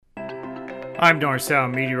I'm North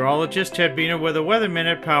Sound meteorologist Ted Biener with a Weather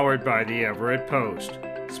Minute powered by the Everett Post.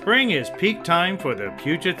 Spring is peak time for the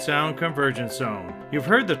Puget Sound Convergence Zone. You've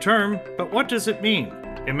heard the term, but what does it mean?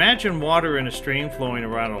 Imagine water in a stream flowing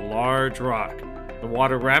around a large rock. The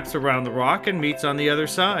water wraps around the rock and meets on the other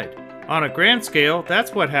side. On a grand scale,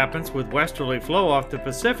 that's what happens with westerly flow off the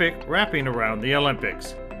Pacific wrapping around the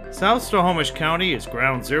Olympics. South Snohomish County is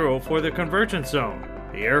ground zero for the Convergence Zone.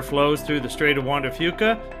 The air flows through the Strait of Juan de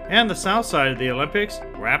Fuca, and the south side of the Olympics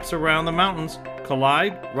wraps around the mountains,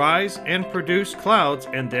 collide, rise, and produce clouds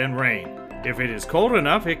and then rain. If it is cold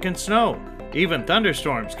enough, it can snow. Even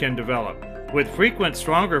thunderstorms can develop. With frequent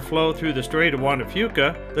stronger flow through the Strait of Juan de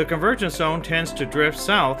Fuca, the Convergence Zone tends to drift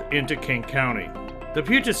south into King County. The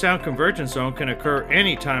Puget Sound Convergence Zone can occur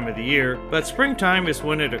any time of the year, but springtime is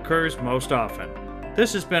when it occurs most often.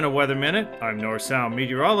 This has been a Weather Minute. I'm North Sound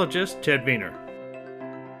meteorologist Ted Biener.